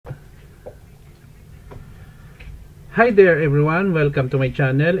Hi there everyone, welcome to my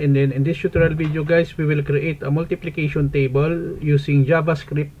channel. And then in this tutorial video guys, we will create a multiplication table using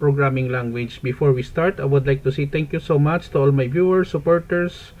JavaScript programming language. Before we start, I would like to say thank you so much to all my viewers,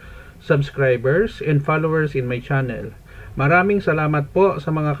 supporters, subscribers, and followers in my channel. Maraming salamat po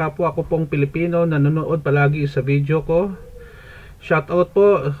sa mga kapwa ko pong Pilipino na nanonood palagi sa video ko. Shoutout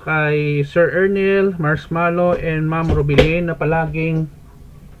po kay Sir Ernil, Marshmallow, and Ma'am Rubilin na palaging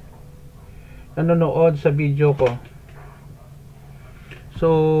nanonood sa video ko.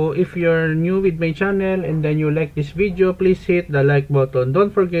 So if you're new with my channel and then you like this video, please hit the like button.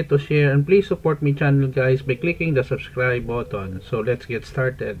 Don't forget to share and please support my channel guys by clicking the subscribe button. So let's get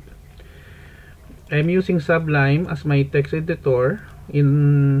started. I'm using Sublime as my text editor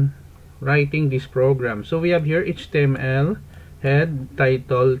in writing this program. So we have here HTML, head,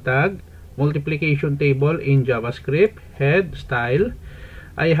 title, tag, multiplication table in JavaScript, head, style.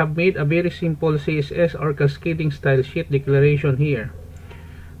 I have made a very simple CSS or cascading style sheet declaration here.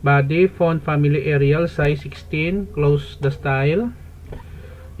 Body, font, family, Arial, size 16, close the style,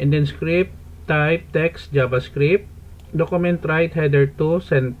 and then script, type, text, JavaScript, document right, header 2,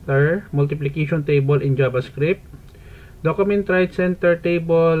 center, multiplication table in JavaScript, document right, center,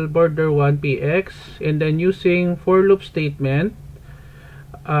 table, border 1, px, and then using for loop statement,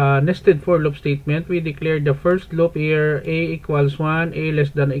 nested for loop statement, we declare the first loop here, a equals 1, a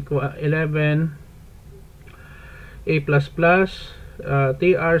less than equal 11, a plus plus,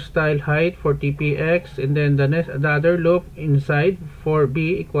 tr style height for tpx, and then the other loop inside for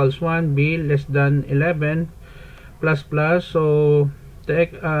b equals 1, b less than 11, plus plus. So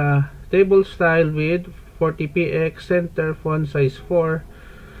the table style width for tpx, center, font size 4,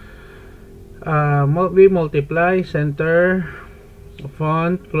 we multiply, center,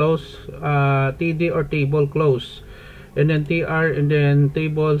 font, close, td or table close, and then tr, and then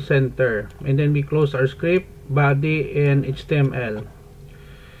table center, and then we close our script, body, and HTML.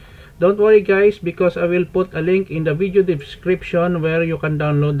 Don't worry guys, because I will put a link in the video description where you can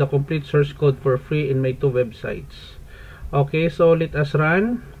download the complete source code for free in my two websites. Okay, so let us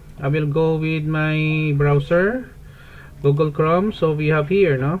run. I will go with my browser, Google Chrome. So we have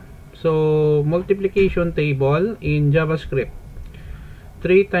here, no? So multiplication table in JavaScript.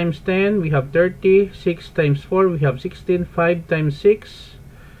 3 times 10, we have 30. 6 times 4, we have 16. 5 times 6,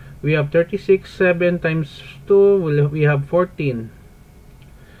 we have 36. 7 times 2, we have 14.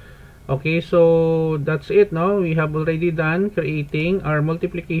 Okay, so that's it, no? We have already done creating our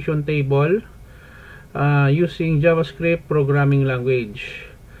multiplication table using JavaScript programming language.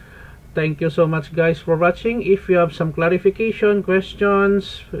 Thank you so much guys for watching. If you have some clarification,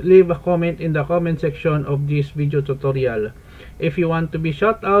 questions, leave a comment in the comment section of this video tutorial. If you want to be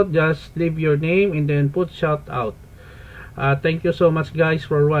shout out, just leave your name and then put shout out. Thank you so much guys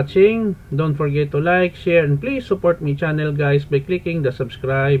for watching. Don't forget to like, share, and please support my channel guys by clicking the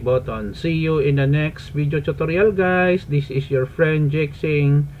subscribe button. See you in the next video tutorial guys. This is your friend Jake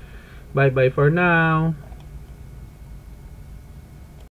saying bye bye for now.